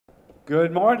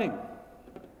Good morning.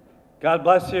 God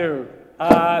bless you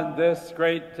on this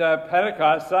great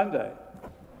Pentecost Sunday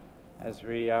as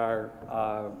we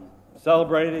are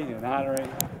celebrating and honoring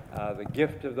the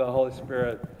gift of the Holy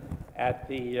Spirit at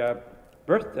the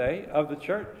birthday of the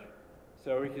church.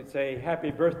 So we could say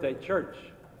happy birthday, church,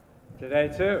 today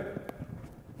too.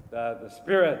 The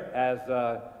Spirit as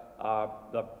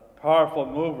the powerful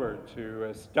mover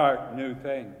to start new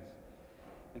things.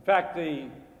 In fact, the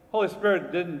Holy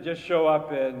Spirit didn't just show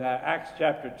up in Acts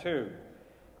chapter 2.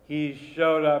 He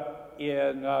showed up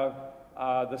in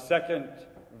the second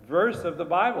verse of the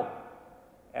Bible.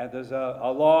 And there's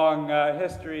a long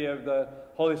history of the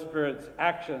Holy Spirit's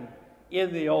action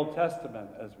in the Old Testament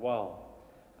as well.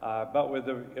 But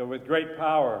with great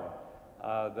power,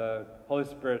 the Holy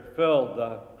Spirit filled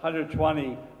the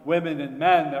 120 women and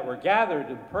men that were gathered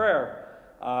in prayer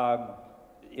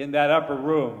in that upper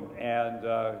room,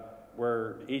 and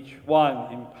were each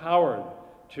one empowered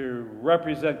to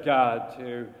represent God,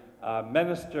 to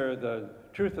minister the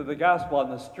truth of the gospel on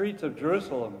the streets of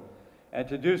Jerusalem, and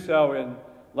to do so in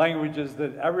languages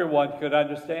that everyone could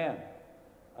understand.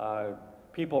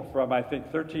 People from, I think,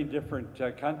 13 different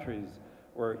countries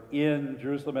were in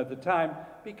Jerusalem at the time,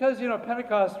 because,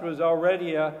 Pentecost was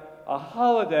already a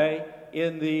holiday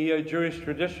in the Jewish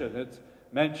tradition. It's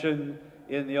mentioned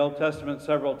in the Old Testament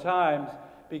several times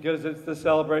because it's the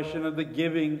celebration of the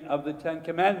giving of the Ten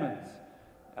Commandments.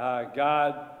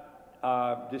 God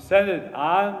descended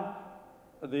on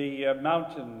the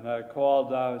mountain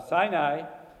called Sinai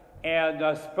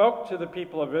and spoke to the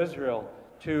people of Israel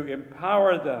to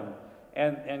empower them.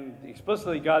 And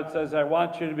explicitly God says, I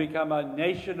want you to become a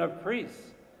nation of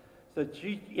priests, so that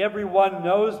everyone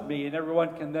knows me and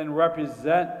everyone can then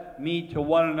represent me to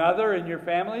one another in your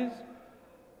families.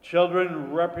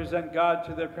 Children represent God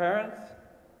to their parents.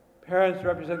 Parents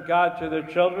represent God to their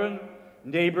children.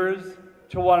 Neighbors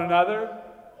to one another.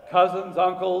 Cousins,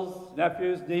 uncles,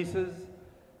 nephews, nieces.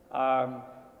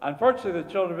 Unfortunately, the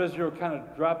children of Israel kind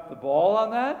of dropped the ball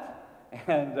on that.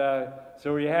 And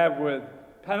so we have with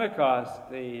Pentecost,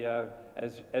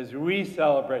 as we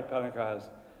celebrate Pentecost,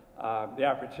 the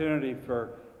opportunity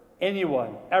for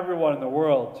everyone in the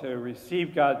world to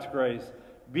receive God's grace,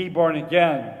 be born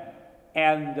again,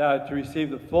 and to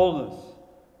receive the fullness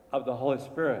of the Holy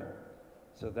Spirit,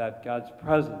 so that God's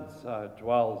presence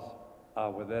dwells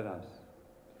within us.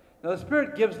 Now, the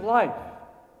Spirit gives life.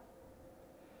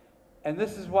 And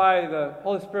this is why the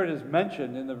Holy Spirit is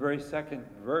mentioned in the very second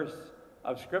verse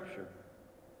of Scripture.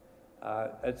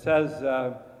 It says,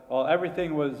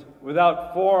 everything was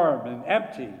without form and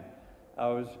empty. It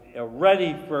was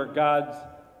ready for God's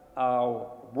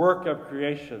work of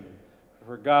creation,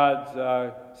 for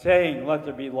God's saying, let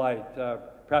there be light,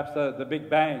 perhaps the Big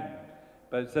Bang.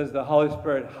 But it says the Holy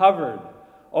Spirit hovered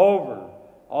over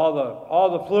all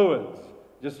the fluids,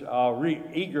 just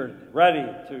eager, ready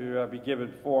to be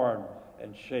given form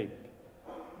and shape.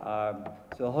 So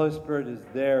the Holy Spirit is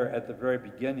there at the very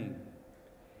beginning.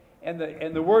 And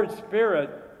the word Spirit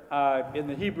in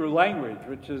the Hebrew language,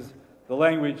 which is the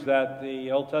language that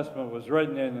the Old Testament was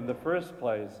written in the first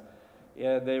place,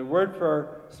 the word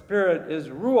for Spirit is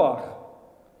Ruach.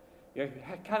 You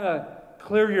kind of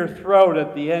clear your throat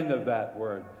at the end of that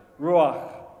word,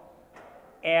 Ruach.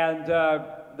 And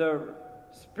the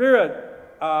Spirit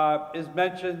is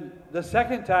mentioned the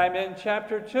second time in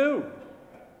chapter 2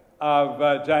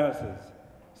 of Genesis.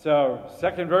 So,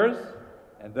 second verse,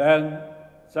 and then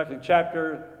second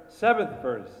chapter, 7th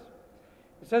verse.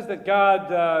 It says that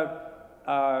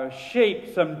God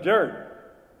shaped some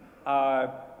dirt,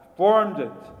 formed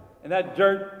it. And that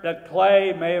dirt, that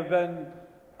clay may have been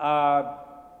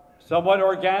somewhat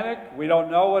organic. We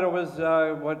don't know what it was,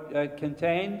 what it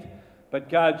contained. But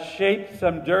God shaped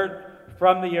some dirt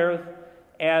from the earth,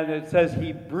 and it says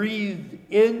He breathed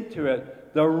into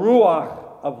it the Ruach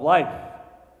of life.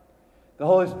 The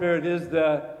Holy Spirit is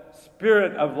the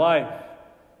Spirit of life.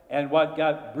 And what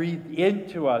God breathed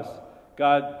into us,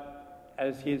 God,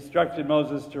 as He instructed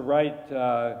Moses to write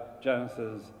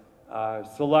Genesis,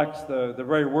 selects the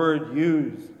very word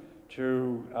used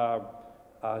to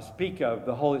speak of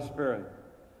the Holy Spirit.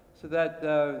 So that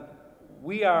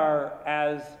we are,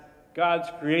 as God's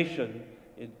creation,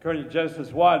 according to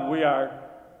Genesis 1, we are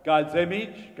God's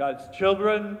image, God's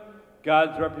children,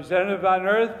 God's representative on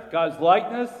earth, God's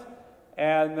likeness.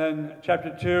 And then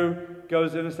chapter 2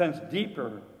 goes, in a sense,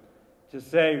 deeper to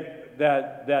say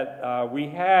that we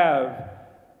have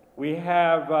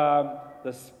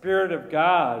the Spirit of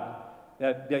God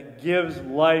that gives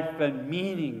life and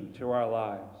meaning to our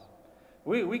lives.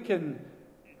 We can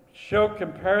show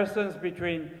comparisons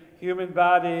between human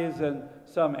bodies and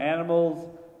some animals,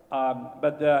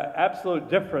 But the absolute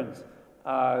difference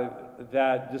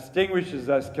that distinguishes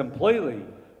us completely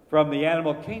from the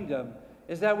animal kingdom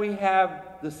is that we have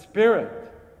the Spirit.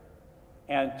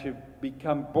 And to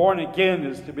become born again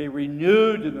is to be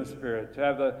renewed in the Spirit, to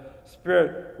have the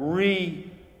Spirit redwell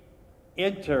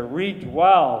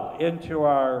into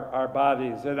our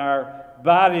bodies. And our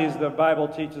bodies, the Bible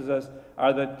teaches us,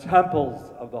 are the temples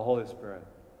of the Holy Spirit.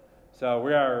 So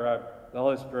we are the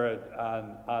Holy Spirit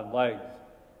on legs.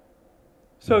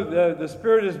 So the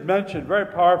Spirit is mentioned very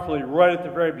powerfully right at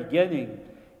the very beginning.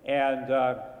 And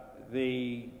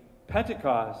the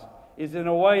Pentecost is in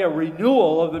a way a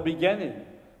renewal of the beginning.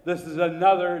 This is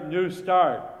another new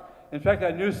start. In fact,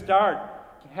 that new start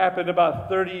happened about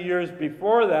 30 years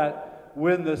before that,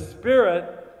 when the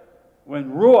Spirit,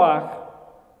 when Ruach,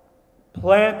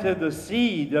 planted the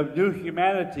seed of new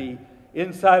humanity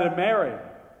inside of Mary.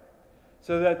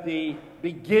 So that the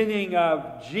beginning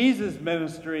of Jesus'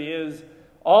 ministry is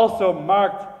also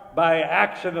marked by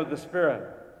action of the Spirit.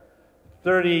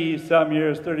 30-some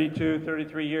years, 32,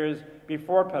 33 years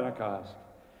before Pentecost.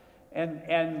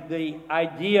 And the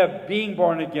idea of being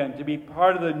born again, to be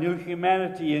part of the new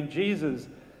humanity in Jesus,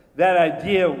 that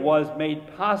idea was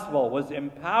made possible, was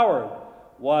empowered,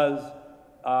 was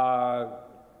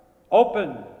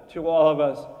open to all of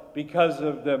us because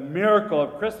of the miracle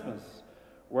of Christmas,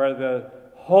 where the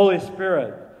Holy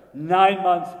Spirit, 9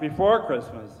 months before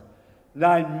Christmas,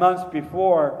 9 months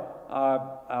before,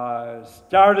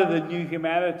 started the new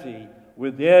humanity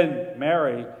within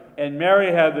Mary. And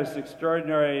Mary had this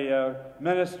extraordinary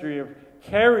ministry of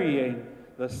carrying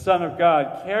the Son of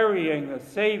God, carrying the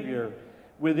Savior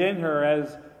within her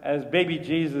as baby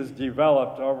Jesus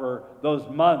developed over those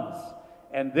months,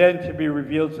 and then to be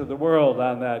revealed to the world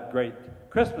on that great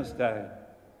Christmas day.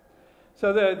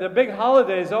 So the big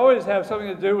holidays always have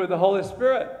something to do with the Holy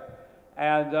Spirit.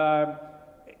 And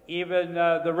even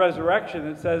the resurrection,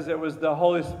 it says it was the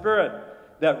Holy Spirit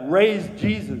that raised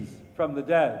Jesus from the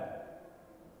dead.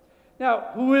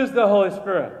 Now, who is the Holy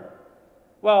Spirit?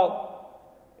 Well,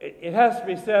 it has to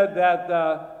be said that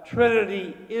the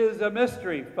Trinity is a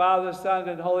mystery, Father, Son,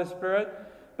 and Holy Spirit,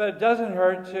 but it doesn't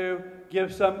hurt to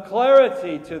give some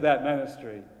clarity to that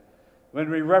ministry.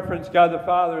 When we reference God the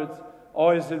Father, it's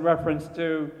always in reference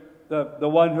to the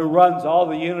one who runs all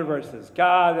the universes,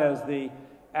 God as the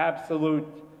absolute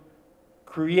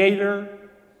creator,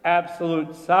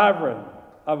 absolute sovereign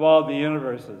of all the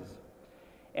universes.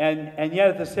 And yet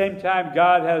at the same time,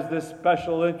 God has this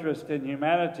special interest in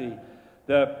humanity,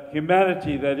 the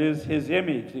humanity that is his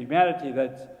image, humanity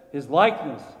that's his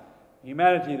likeness,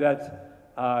 humanity that's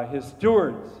his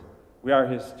stewards. We are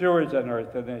his stewards on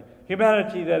earth, and the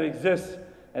humanity that exists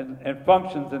and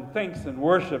functions and thinks and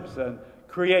worships and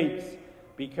creates,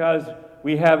 because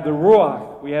we have the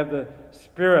Ruach, we have the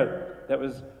Spirit that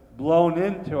was blown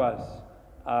into us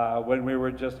when we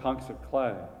were just hunks of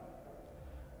clay.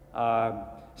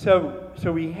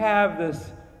 So we have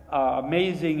this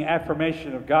amazing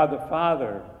affirmation of God the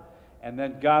Father, and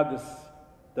then God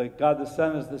the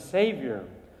Son is the Savior.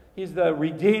 He's the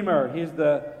Redeemer. He's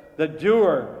the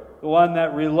doer, the one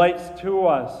that relates to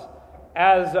us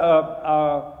as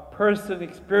a person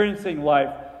experiencing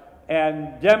life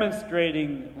and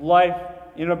demonstrating life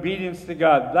in obedience to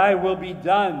God. Thy will be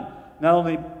done, not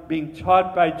only being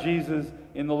taught by Jesus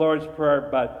in the Lord's Prayer,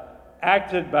 but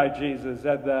acted by Jesus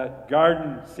at the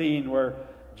garden scene where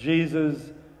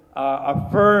Jesus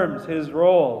affirms his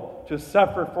role to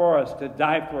suffer for us, to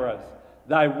die for us.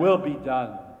 Thy will be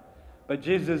done. But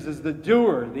Jesus is the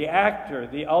doer, the actor,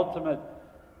 the ultimate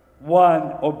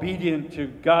one obedient to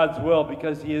God's will,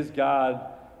 because he is God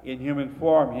in human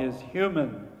form. He is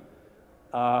human,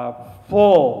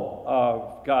 full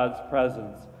of God's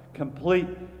presence,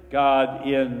 complete God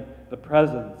in the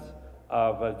presence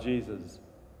of Jesus.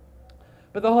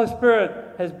 But the Holy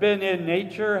Spirit has been in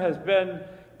nature, has been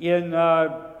in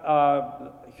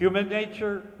human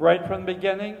nature right from the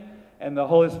beginning, and the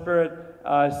Holy Spirit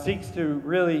seeks to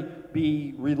really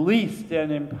be released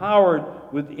and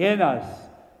empowered within us.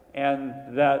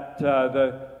 And that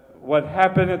what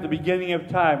happened at the beginning of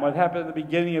time, what happened at the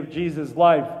beginning of Jesus'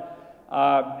 life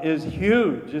is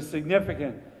huge, is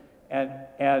significant,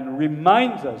 and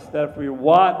reminds us that if we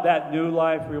want that new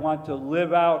life, we want to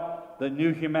live out the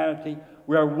new humanity,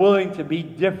 we are willing to be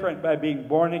different by being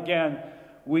born again,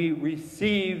 we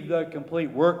receive the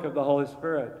complete work of the Holy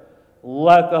Spirit.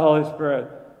 Let the Holy Spirit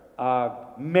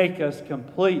make us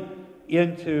complete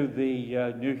into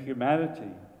the new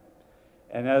humanity.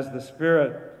 And as the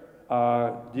Spirit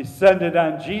descended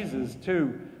on Jesus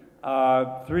too,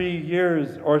 3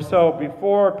 years or so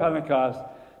before Pentecost,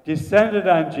 descended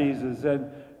on Jesus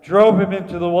and drove him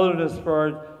into the wilderness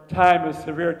for time of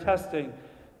severe testing,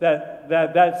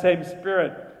 that same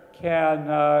Spirit can,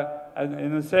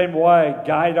 in the same way,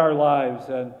 guide our lives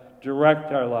and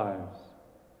direct our lives.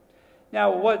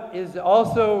 Now, what is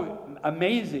also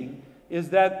amazing is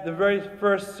that the very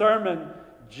first sermon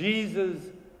Jesus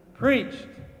preached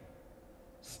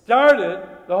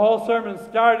the whole sermon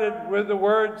started with the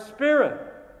word Spirit.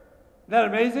 Isn't that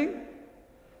amazing?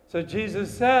 So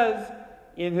Jesus says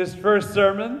in his first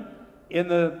sermon in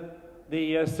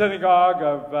the synagogue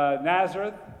of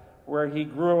Nazareth, where he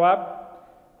grew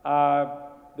up,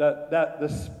 that the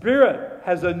Spirit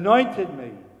has anointed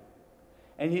me.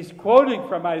 And he's quoting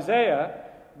from Isaiah,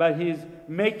 but he's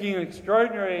making an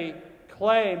extraordinary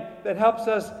claim that helps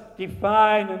us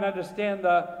define and understand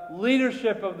the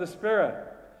leadership of the Spirit.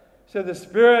 So the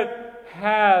Spirit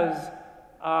has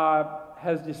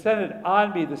descended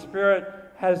on me. The Spirit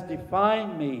has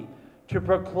defined me to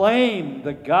proclaim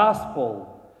the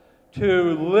gospel,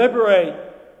 to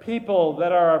liberate people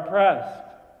that are oppressed,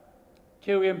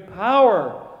 to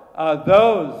empower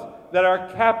those that are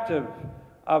captive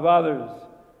of others.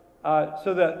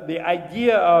 So that the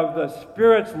idea of the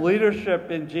Spirit's leadership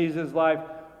in Jesus' life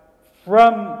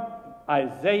from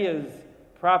Isaiah's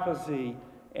prophecy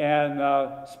and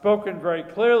spoken very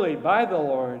clearly by the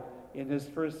Lord in his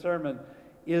first sermon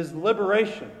is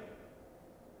liberation,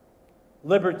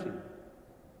 liberty.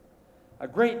 A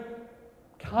great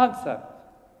concept,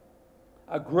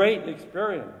 a great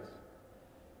experience.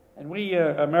 And we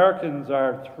Americans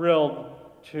are thrilled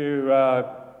to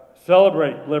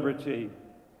celebrate liberty,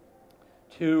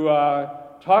 to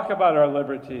talk about our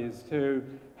liberties, to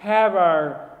have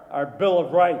our Bill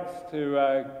of Rights,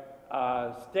 to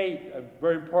state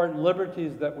very important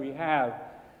liberties that we have.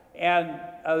 And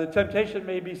the temptation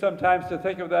may be sometimes to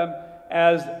think of them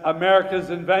as America's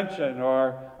invention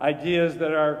or ideas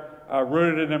that are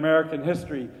rooted in American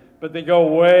history, but they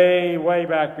go way, way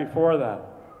back before that.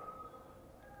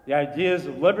 The ideas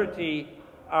of liberty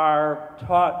are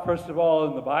taught, first of all,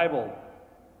 in the Bible.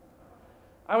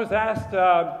 I was asked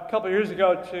a couple of years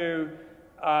ago to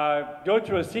go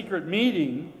to a secret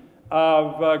meeting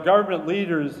of government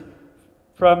leaders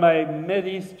from a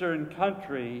Mideastern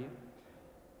country.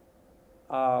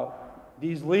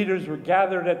 These leaders were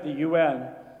gathered at the UN,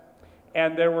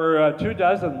 and there were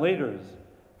 24 leaders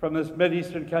from this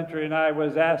Mideastern country, and I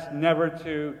was asked never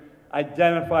to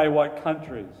identify what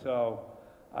country, so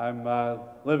I'm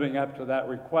living up to that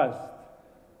request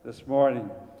this morning.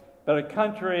 But a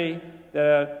country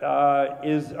that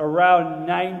is around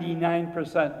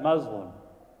 99% Muslim.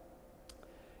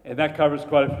 And that covers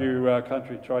quite a few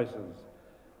country choices.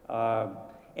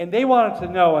 And they wanted to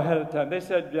know ahead of time. They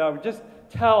said, just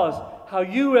tell us how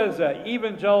you as an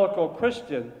evangelical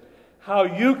Christian, how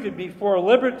you could be for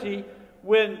liberty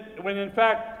when in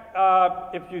fact,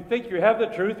 if you think you have the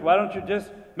truth, why don't you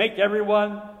just make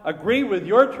everyone agree with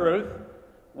your truth?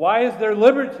 Why is there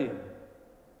liberty?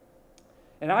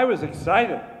 And I was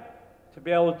excited to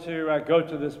be able to go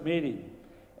to this meeting.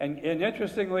 And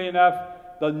interestingly enough,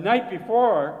 the night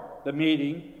before the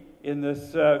meeting, in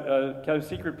this kind of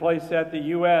secret place at the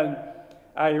UN,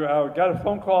 I got a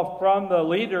phone call from the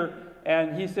leader,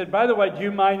 and he said, by the way, do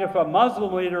you mind if a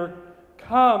Muslim leader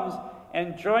comes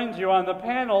and joins you on the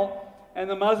panel, and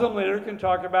the Muslim leader can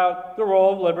talk about the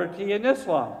role of liberty in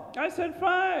Islam? I said,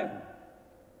 fine.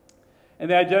 And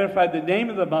they identified the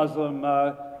name of the Muslim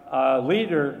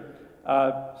leader,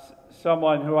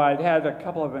 someone who I'd had a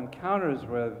couple of encounters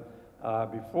with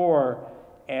before,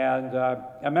 and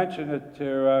I mentioned it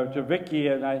to Vicky,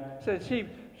 and I said,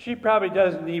 she probably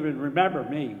doesn't even remember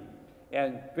me.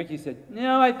 And Vicky said,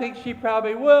 no, I think she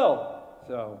probably will.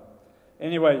 So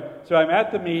anyway, so I'm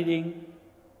at the meeting.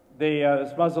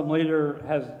 This Muslim leader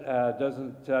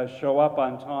doesn't show up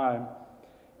on time,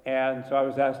 and so I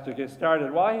was asked to get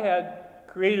started. Well, I had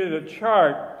created a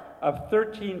chart of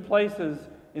 13 places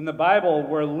in the Bible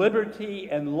where liberty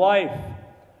and life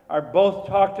are both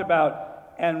talked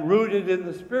about and rooted in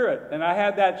the Spirit. And I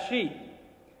had that sheet.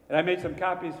 And I made some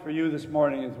copies for you this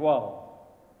morning as well.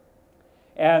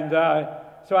 And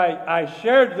so I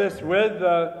shared this with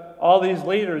all these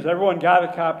leaders. Everyone got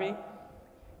a copy.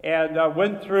 And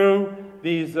went through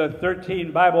these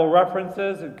 13 Bible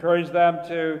references, encouraged them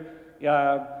to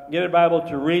get a Bible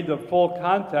to read the full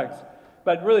context.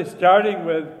 But really starting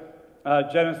with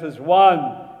Genesis 1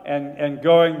 and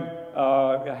going,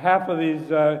 half of these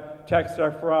texts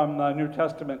are from New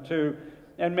Testament too,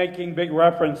 and making big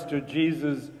reference to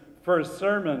Jesus' first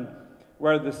sermon,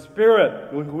 where the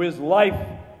Spirit, who is life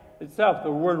itself,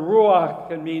 the word ruach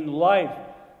can mean life,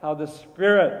 how the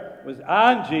Spirit was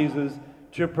on Jesus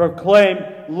to proclaim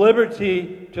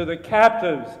liberty to the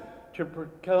captives, to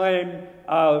proclaim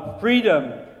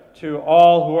freedom to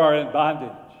all who are in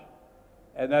bondage.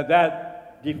 And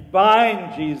that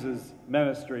defined Jesus'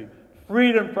 ministry.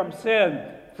 Freedom from sin,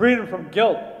 freedom from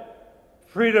guilt,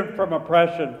 freedom from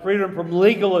oppression, freedom from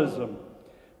legalism,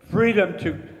 freedom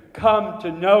to come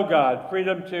to know God,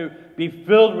 freedom to be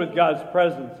filled with God's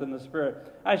presence in the Spirit.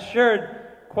 I shared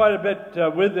quite a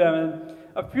bit with them, and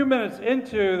a few minutes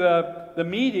into the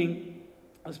meeting,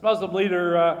 this Muslim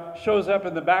leader shows up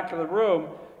in the back of the room,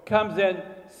 comes in,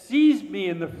 sees me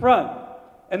in the front,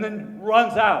 and then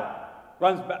runs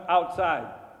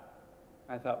outside.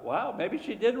 I thought, wow, maybe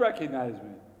she did recognize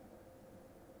me.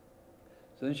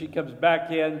 So then she comes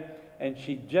back in, and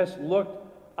she just looked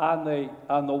on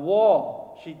the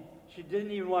wall. She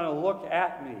didn't even want to look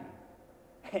at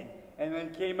me. And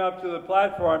then came up to the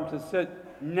platform to sit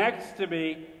next to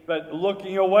me, but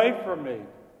looking away from me.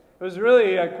 It was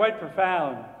really a quite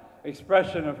profound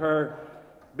expression of her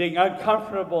being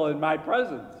uncomfortable in my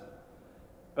presence.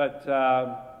 But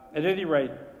at any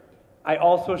rate, I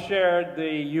also shared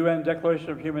the UN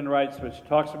Declaration of Human Rights, which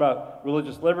talks about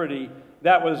religious liberty.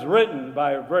 That was written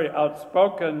by a very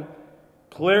outspoken,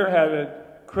 clear-headed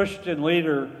Christian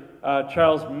leader,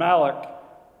 Charles Malik,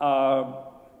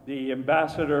 the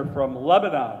ambassador from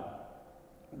Lebanon,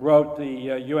 wrote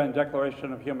the UN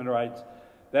Declaration of Human Rights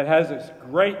that has this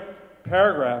great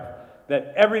paragraph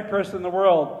that every person in the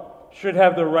world should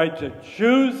have the right to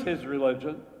choose his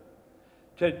religion,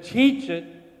 to teach it,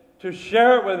 to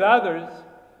share it with others,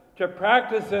 to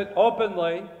practice it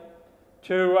openly,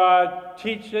 to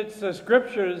teach its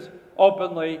scriptures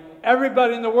openly.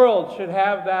 Everybody in the world should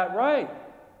have that right.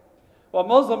 Well,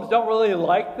 Muslims don't really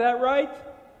like that right,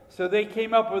 so they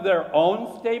came up with their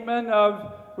own statement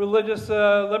of religious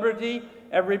liberty.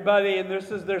 Everybody, and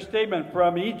this is their statement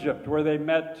from Egypt, where they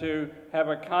met to have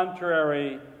a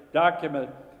contrary document.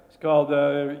 It's called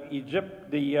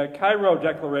the Cairo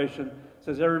Declaration. It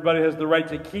says everybody has the right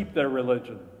to keep their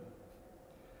religion.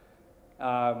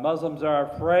 Muslims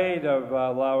are afraid of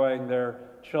allowing their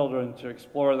children to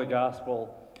explore the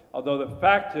gospel, although the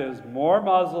fact is more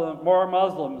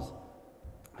Muslims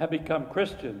have become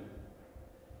Christian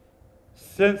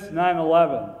since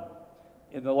 9/11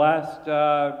 in the last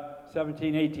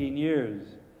 17, 18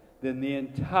 years than the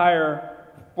entire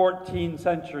 14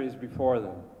 centuries before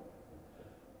them.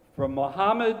 From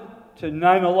Muhammad to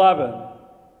 9/11,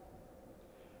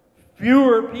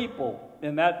 fewer people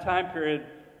in that time period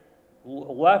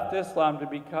left Islam to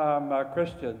become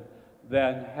Christian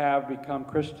than have become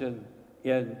Christian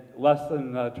in less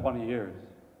than 20 years.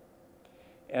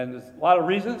 And there's a lot of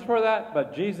reasons for that,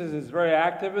 but Jesus is very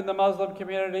active in the Muslim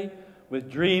community with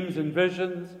dreams and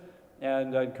visions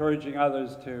and encouraging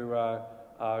others to,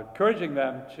 encouraging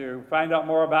them to find out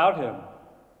more about him.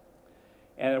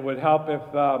 And it would help if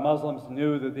Muslims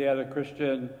knew that they had a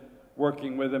Christian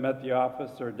working with them at the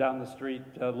office or down the street,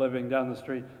 living down the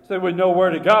street, so they would know where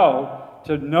to go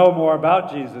to know more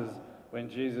about Jesus when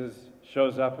Jesus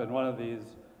shows up in one of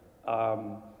these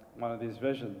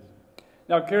visions.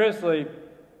 Now, curiously,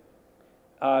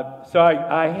 so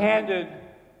I handed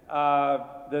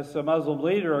this Muslim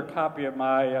leader a copy of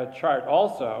my chart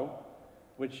also,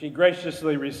 which she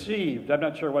graciously received. I'm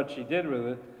not sure what she did with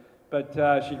it, but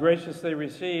she graciously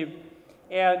received.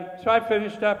 And so I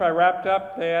finished up, I wrapped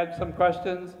up, they had some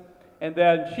questions, and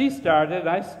then she started, and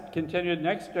I continued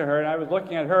next to her, and I was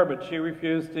looking at her, but she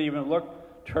refused to even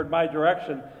look toward my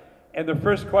direction. And the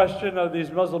first question of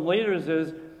these Muslim leaders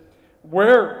is,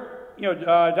 Dr.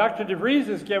 Devries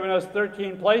has given us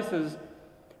 13 places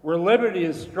where liberty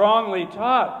is strongly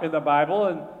taught in the Bible,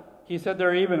 and he said there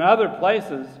are even other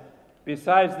places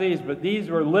besides these, but these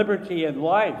were liberty and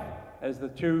life as the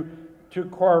two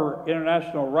core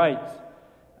international rights.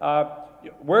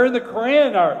 Where in the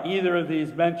Quran are either of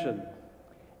these mentioned?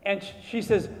 And she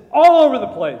says, all over the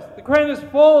place. The Quran is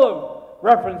full of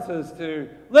references to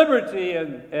liberty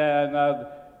and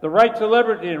the right to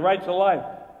liberty and right to life.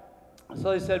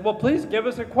 So he said, well, please give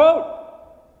us a quote.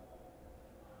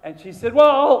 And she said,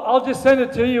 well, I'll just send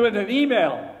it to you in an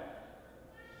email.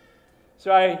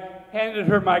 So I handed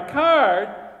her my card,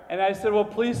 and I said, well,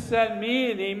 please send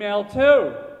me an email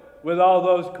too, with all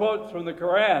those quotes from the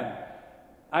Quran.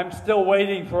 I'm still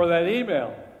waiting for that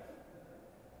email.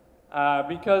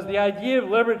 Because the idea of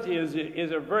liberty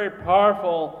is a very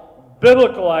powerful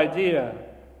biblical idea.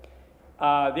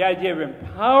 The idea of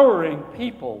empowering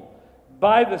people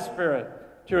by the Spirit,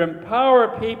 to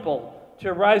empower people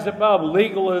to rise above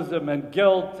legalism and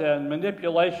guilt and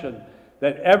manipulation,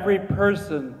 that every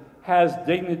person has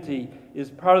dignity, is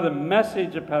part of the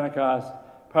message of Pentecost,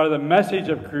 part of the message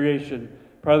of creation,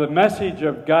 part of the message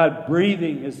of God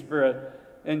breathing His Spirit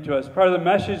into us. Part of the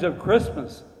message of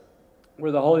Christmas,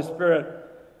 where the Holy Spirit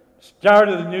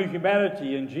started the new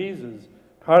humanity in Jesus.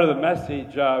 Part of the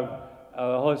message of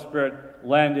the Holy Spirit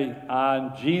landing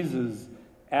on Jesus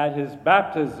at his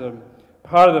baptism.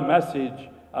 Part of the message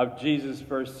of Jesus'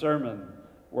 first sermon,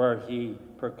 where he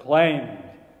proclaimed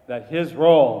that his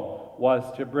role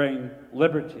was to bring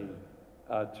liberty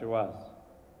to us.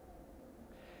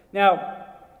 Now,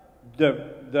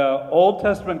 the Old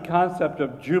Testament concept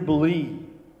of Jubilee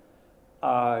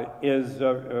is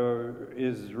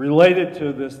related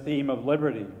to this theme of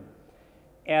liberty.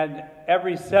 And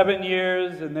every 7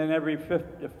 years, and then every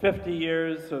 50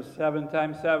 years, so 7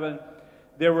 times 7,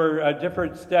 there were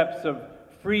different steps of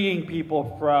freeing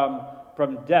people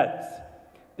from debts.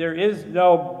 There is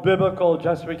no biblical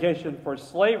justification for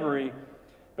slavery,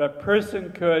 but a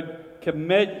person could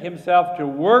commit himself to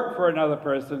work for another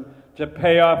person to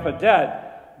pay off a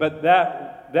debt, but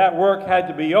that work had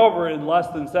to be over in less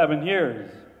than 7 years.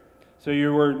 So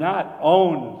you were not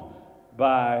owned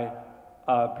by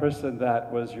a person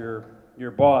that was your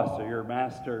boss or your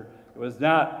master. It was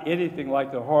not anything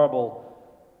like the horrible,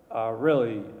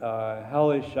 really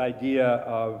hellish idea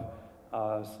of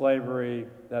slavery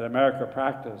that America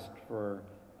practiced for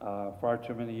far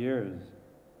too many years.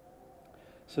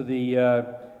 So the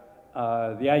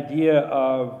idea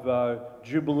of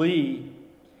Jubilee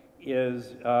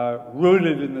is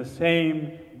rooted in the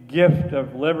same gift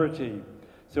of liberty.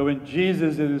 So when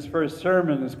Jesus in his first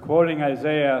sermon is quoting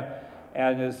Isaiah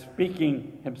and is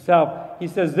speaking himself, he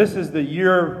says, "This is the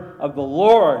year of the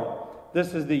Lord.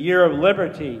 This is the year of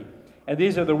liberty." And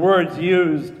these are the words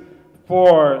used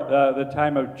for the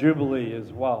time of Jubilee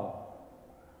as well.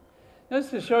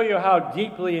 Just to show you how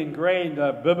deeply ingrained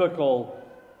biblical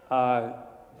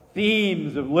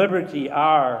themes of liberty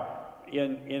are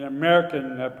in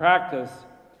American practice,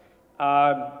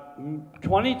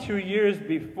 22 years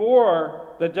before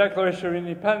the Declaration of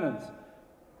Independence,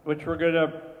 which we're going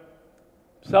to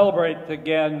celebrate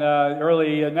again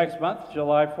early next month,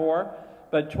 July 4,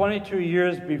 but 22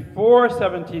 years before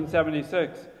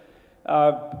 1776,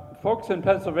 folks in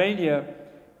Pennsylvania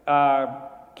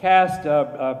cast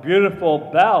a beautiful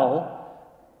bell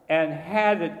and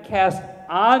had it cast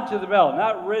onto the bell,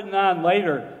 not written on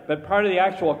later, but part of the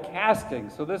actual casting.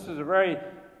 So this is a very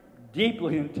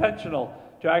deeply intentional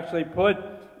to actually put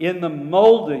in the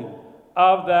molding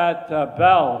of that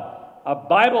bell a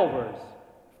Bible verse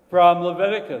from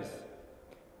Leviticus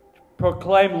to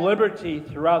proclaim liberty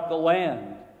throughout the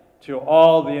land to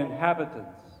all the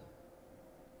inhabitants.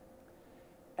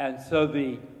 And so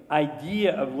the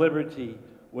idea of liberty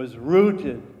was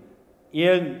rooted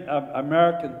in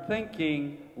American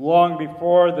thinking long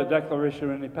before the Declaration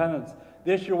of Independence.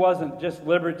 The issue wasn't just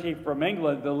liberty from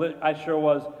England. The issue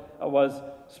was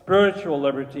spiritual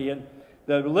liberty. And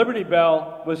the Liberty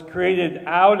Bell was created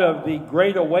out of the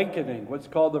Great Awakening, what's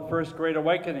called the First Great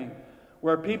Awakening,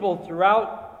 where people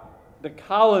throughout the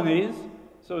colonies,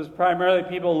 so it was primarily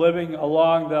people living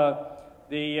along the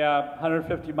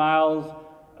 150 miles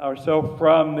or so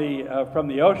from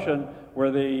the ocean where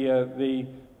the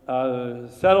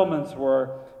settlements were,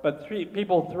 but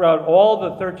people throughout all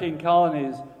the 13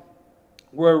 colonies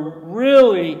were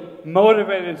really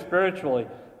motivated spiritually.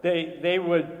 They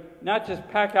would not just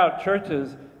pack out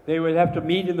churches, they would have to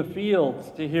meet in the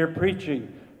fields to hear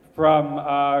preaching from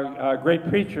great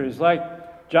preachers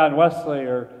like John Wesley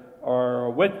or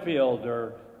Whitefield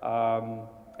or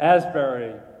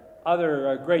Asbury,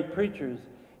 other great preachers.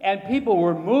 And people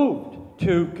were moved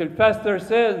to confess their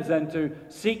sins and to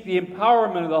seek the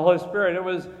empowerment of the Holy Spirit. It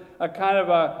was a kind of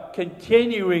a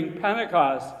continuing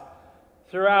Pentecost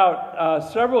throughout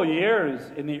several years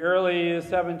in the early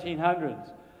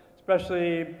 1700s,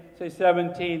 especially, say,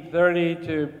 1730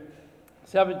 to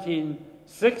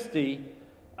 1760,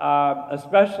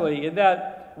 especially, in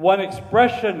that one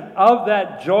expression of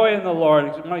that joy in the Lord,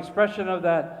 one expression of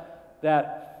that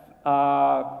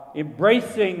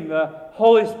embracing the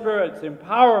Holy Spirit's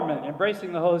empowerment,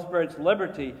 embracing the Holy Spirit's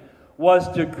liberty, was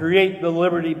to create the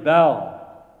Liberty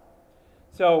Bell.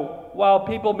 So while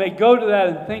people may go to that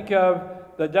and think of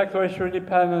the Declaration of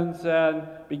Independence and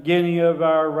beginning of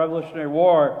our Revolutionary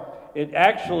War, it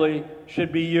actually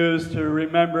should be used to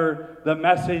remember the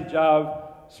message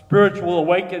of spiritual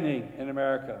awakening in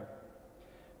America.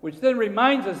 Which then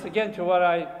reminds us again to what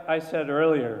I said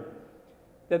earlier,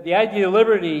 that the idea of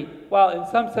liberty, while in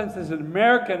some sense is an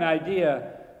American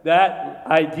idea, that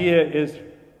idea is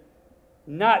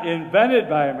not invented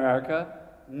by America,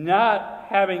 not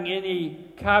having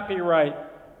any copyright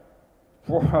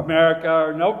for America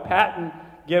or no patent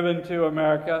given to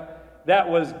America. That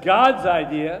was God's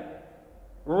idea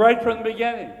right from the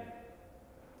beginning.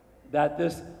 that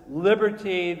this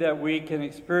liberty that we can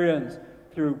experience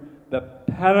through the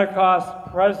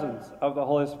Pentecost presence of the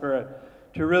Holy Spirit,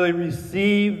 to really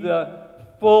receive the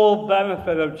full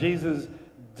benefit of Jesus'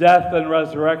 death and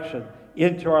resurrection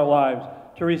into our lives,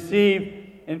 to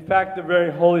receive, in fact, the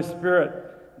very Holy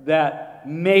Spirit that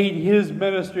made his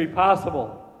ministry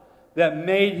possible, that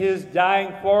made his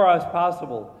dying for us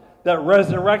possible, that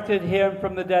resurrected him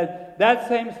from the dead. That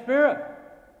same Spirit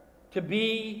to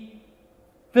be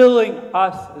filling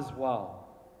us as well.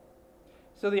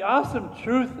 So the awesome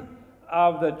truth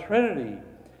of the Trinity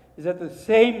is that the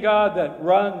same God that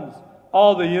runs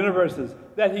all the universes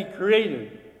that he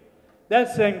created,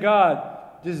 that same God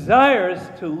desires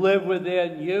to live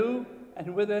within you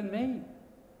and within me.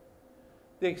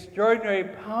 The extraordinary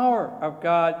power of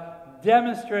God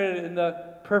demonstrated in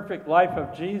the perfect life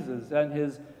of Jesus and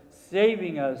his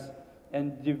saving us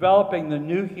and developing the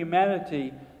new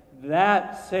humanity,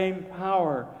 that same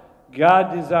power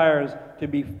God desires to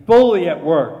be fully at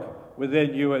work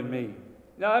within you and me.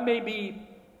 Now, it may be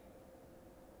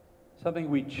something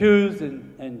we choose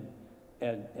and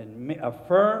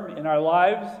affirm in our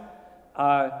lives.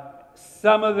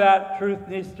 Some of that truth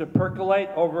needs to percolate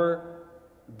over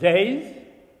days,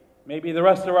 maybe the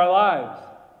rest of our lives,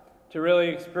 to really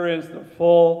experience the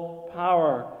full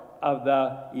power of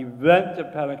the event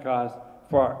of Pentecost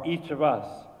for each of us.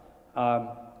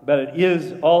 But it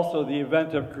is also the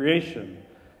event of creation.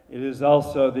 It is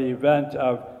also the event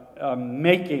of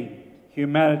making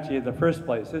humanity in the first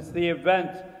place. It's the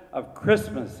event of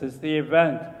Christmas. It's the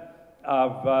event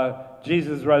of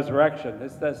Jesus' resurrection.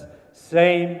 It's this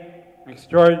same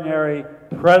extraordinary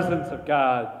presence of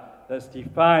God that's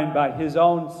defined by his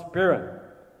own Spirit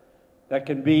that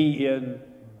can be in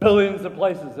billions of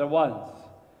places at once.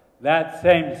 That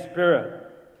same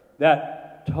Spirit,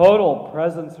 that total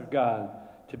presence of God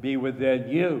to be within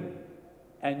you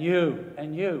and you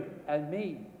and you and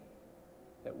me,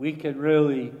 that we can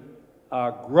really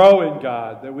grow in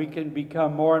God, that we can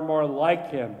become more and more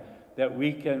like him, that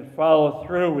we can follow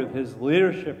through with his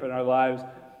leadership in our lives.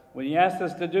 When he asks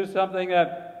us to do something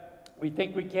that we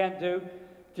think we can't do,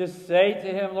 just say to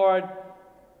him, Lord,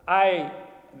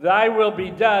 thy will be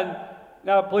done.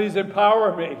 Now please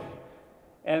empower me.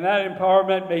 And that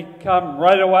empowerment may come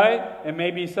right away. It may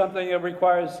be something that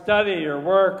requires study or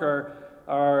work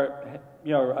or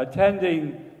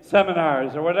attending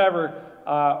seminars or whatever,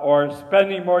 or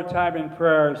spending more time in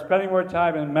prayer, spending more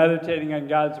time in meditating on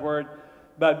God's Word.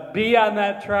 But be on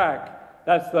that track.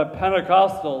 That's the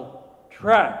Pentecostal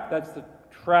track. That's the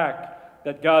track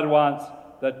that God wants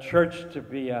the church to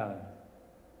be on.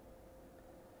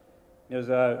 There's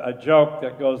a joke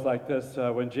that goes like this.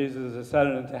 When Jesus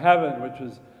ascended into heaven, which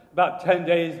was about 10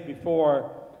 days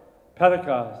before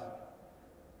Pentecost,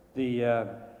 the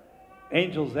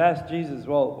angels asked Jesus,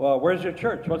 well, where's your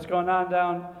church? What's going on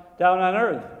down on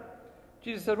earth?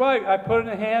 Jesus said, well, I put it in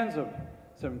the hands of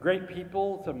some great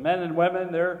people, some men and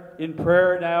women. They're in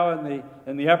prayer now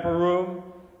in the upper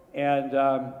room, and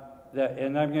I'm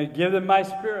going to give them my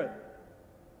Spirit.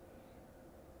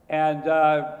 And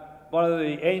one of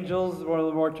the angels, one of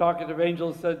the more talkative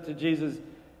angels, said to Jesus,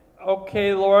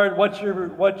 okay, Lord, what's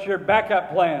your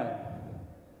backup plan?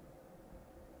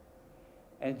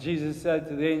 And Jesus said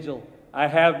to the angel, I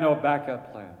have no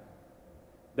backup plan.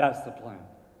 That's the plan.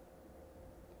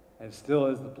 And still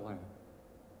is the plan.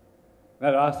 Isn't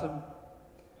that awesome?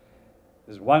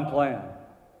 There's one plan,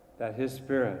 that his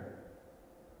Spirit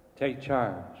take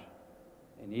charge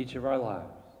in each of our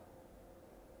lives,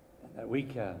 and that we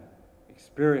can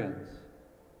experience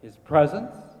his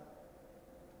presence,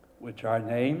 which our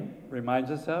name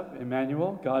reminds us of,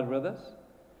 Immanuel, God with us,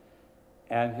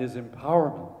 and his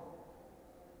empowerment,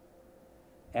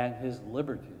 and his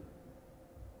liberty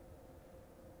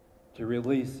to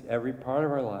release every part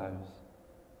of our lives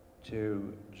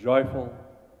to joyful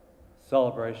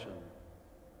celebration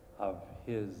of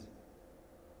his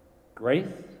grace,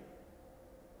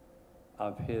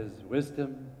 of his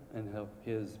wisdom, and of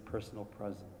his personal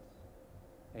presence.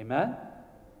 Amen?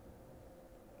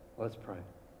 Let's pray.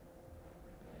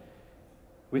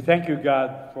 We thank you,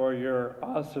 God, for your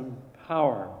awesome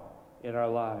power in our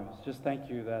lives. Just thank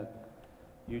you that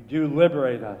you do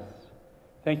liberate us.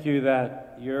 Thank you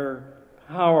that your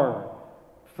power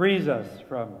frees us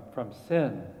from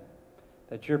sin,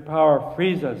 that your power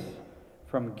frees us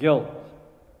from guilt,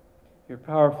 your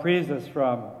power frees us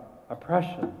from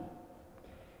oppression.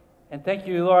 And thank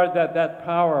you, Lord, that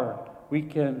power we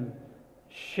can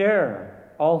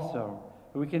share also.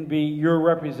 We can be your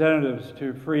representatives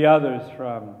to free others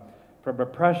from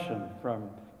oppression, from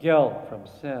guilt, from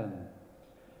sin,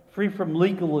 free from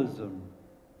legalism.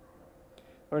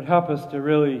 Lord, help us to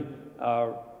really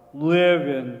live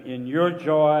in your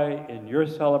joy, in your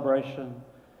celebration,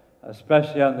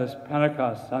 especially on this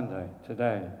Pentecost Sunday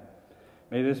today.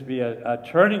 May this be a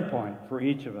turning point for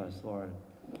each of us, Lord.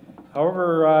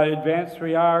 However advanced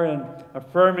we are in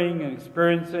affirming and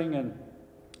experiencing and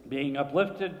being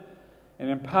uplifted and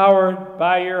empowered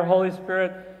by your Holy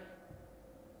Spirit,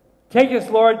 take us,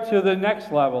 Lord, to the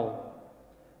next level,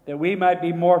 that we might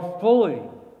be more fully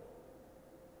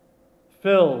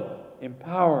filled,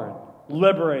 empowered,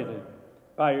 liberated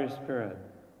by your Spirit.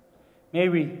 May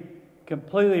we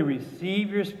completely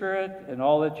receive your Spirit and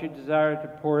all that you desire to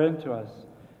pour into us.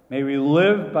 May we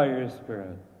live by your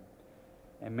Spirit.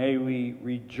 And may we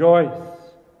rejoice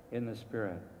in the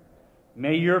Spirit.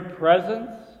 May your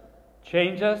presence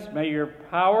change us. May your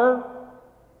power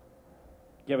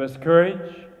give us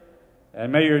courage.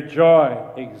 And may your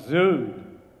joy exude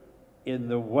in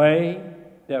the way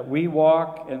that we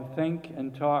walk and think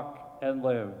and talk and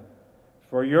live.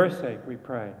 For your sake, we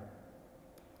pray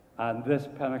on this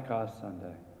Pentecost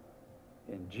Sunday.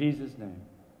 In Jesus' name,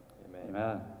 amen.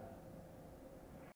 Amen.